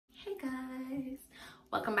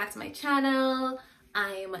Welcome back to my channel.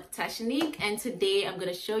 I'm Tashanique and today I'm going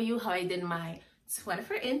to show you how I did my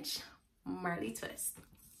 24-inch Marley twist.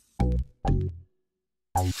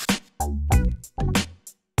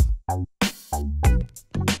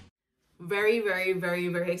 Very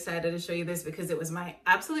excited to show you this because it was my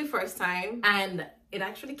absolute first time and it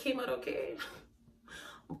actually came out okay.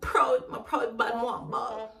 I'm proud, my proud bad mom.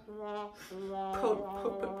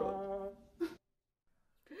 Proud.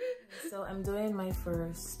 So I'm doing my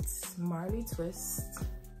first Marley twist.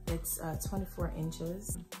 It's 24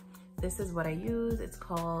 inches. This is what I use. It's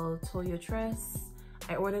called Toyo Tress.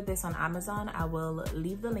 I ordered this on Amazon. I will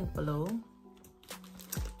leave the link below.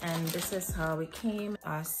 And this is how it came.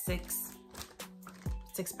 Six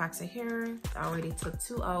packs of hair. I already took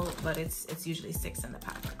 2 out, but it's usually 6 in the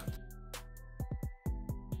pack.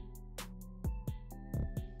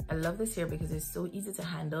 I love this hair because it's so easy to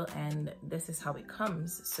handle and this is how it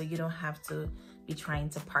comes. So you don't have to be trying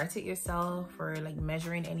to part it yourself or like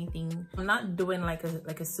measuring anything. I'm not doing like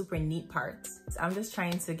a super neat part. I'm just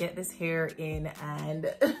trying to get this hair in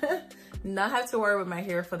and not have to worry with my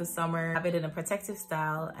hair for the summer. Have it in a protective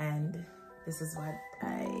style, and this is what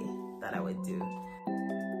I thought I would do.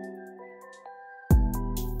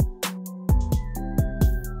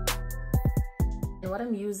 And what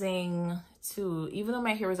I'm using too, even though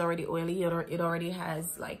my hair is already oily, it already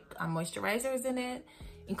has like moisturizers in it,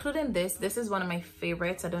 including this. This is one of my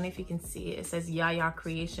favorites. I don't know if you can see it. It says YAYA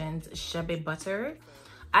Creations Chébé butter.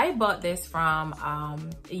 I bought this from a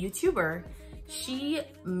YouTuber. She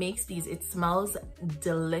makes these. It smells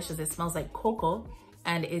delicious. It smells like cocoa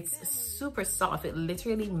and it's super soft. It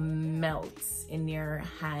literally melts in your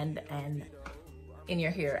hand and in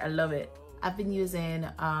your hair. I love it. I've been using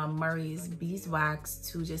Murray's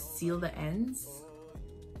Bweeswax to just seal the ends.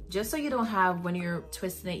 Just so you don't have, when you're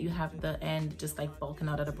twisting it, you have the end just like bulking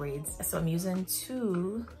out of the braids. So I'm using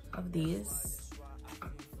 2 of these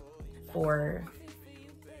for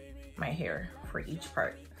my hair, for each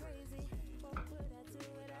part.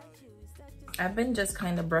 I've been just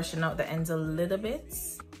kind of brushing out the ends a little bit.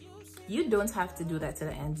 You don't have to do that to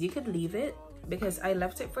the ends. You could leave it because I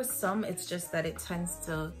left it for some. It's just that it tends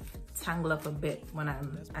to tangle up a bit when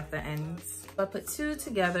I'm at the ends. I put 2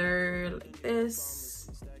 together like this,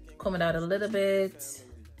 comb it out a little bit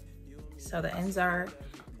so the ends are,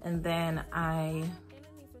 and then I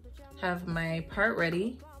have my part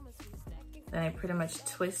ready. Then I pretty much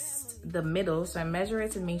twist the middle, so I measure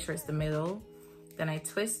it and make sure it's the middle. Then I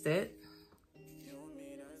twist it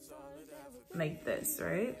like this,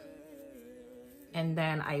 right? And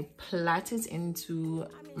then I plait it into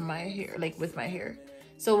my hair, like with my hair.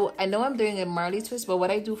 So I know I'm doing a Marley twist, but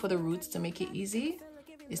what I do for the roots to make it easy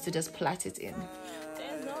is to just plait it in.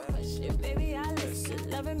 There's no question, baby, I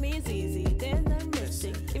listen. Loving me is easy, there's no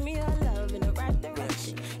mission. Give me your love in the right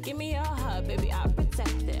direction. Give me your heart, baby, I'll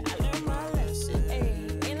protect it. I learned my lesson.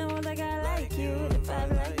 Hey, ain't no one that got like you, that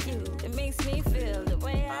vibe like you. It makes me feel the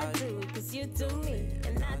way I do, cause you do me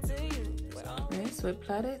and I do you. Right, so I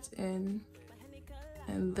plait it in,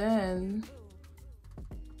 and then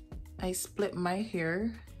I split my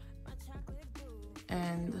hair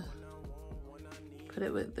and put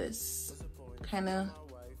it with this, kind of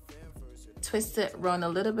twist it around a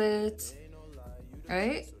little bit,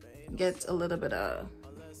 right? Get a little bit of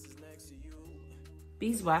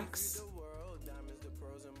beeswax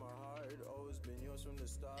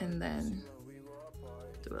and then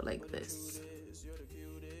do it like this.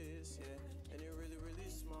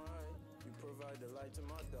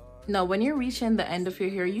 Now, when you're reaching the end of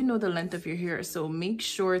your hair, you know the length of your hair, so make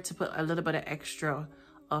sure to put a little bit of extra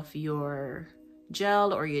of your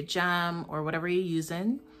gel or your jam or whatever you're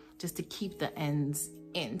using, just to keep the ends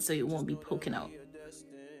in so it won't be poking out.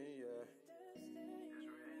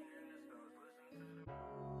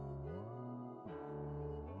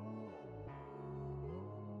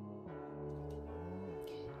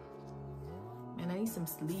 Man, I need some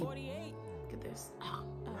sleep. Look at this.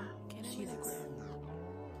 Jesus.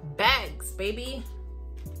 Bags, baby.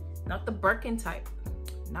 Not the Birkin type.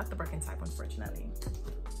 Not the Birkin type, unfortunately.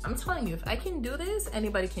 I'm telling you, if I can do this,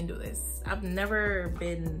 anybody can do this. I've never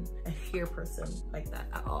been a hair person like that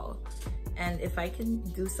at all. And if I can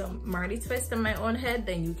do some Marley twist in my own head,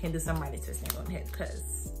 then you can do some Marley twist in your own head.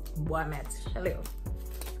 Because, boy, I'm at, hello.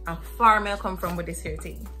 How far may I come from with this hair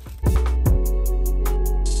thing?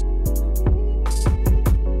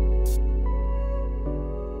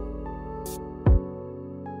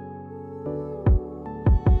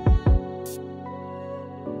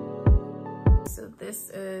 This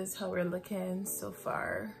is how we're looking so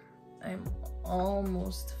far. I'm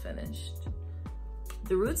almost finished.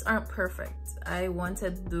 The roots aren't perfect. I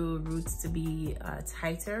wanted the roots to be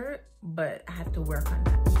tighter, but I have to work on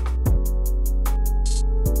that.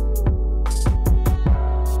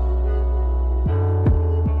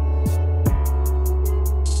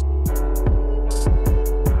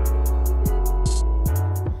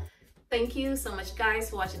 Thank you so much guys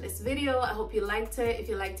for watching this video. I hope you liked it. If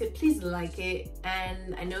you liked it, please like it.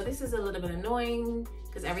 And I know this is a little bit annoying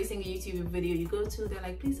because every single YouTube video you go to, they're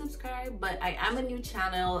like, please subscribe. But I am a new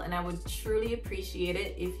channel and I would truly appreciate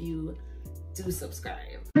it if you do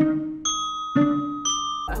subscribe. I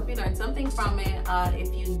hope you learned something from it.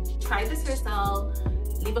 If you try this yourself,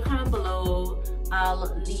 leave a comment below.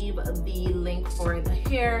 I'll leave the link for the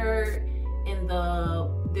hair in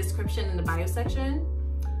the description, in the bio section.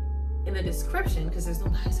 In the description, because there's no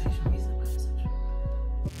bio section. Where's the bio section?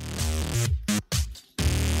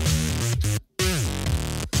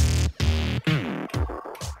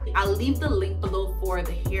 I'll leave the link below for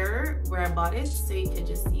the hair where I bought it, so you can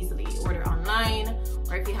just easily order online,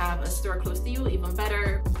 or if you have a store close to you, even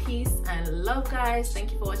better. Peace and love guys.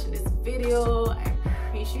 Thank you for watching this video. I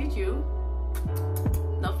appreciate you.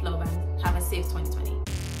 Enough love and have a safe 2020.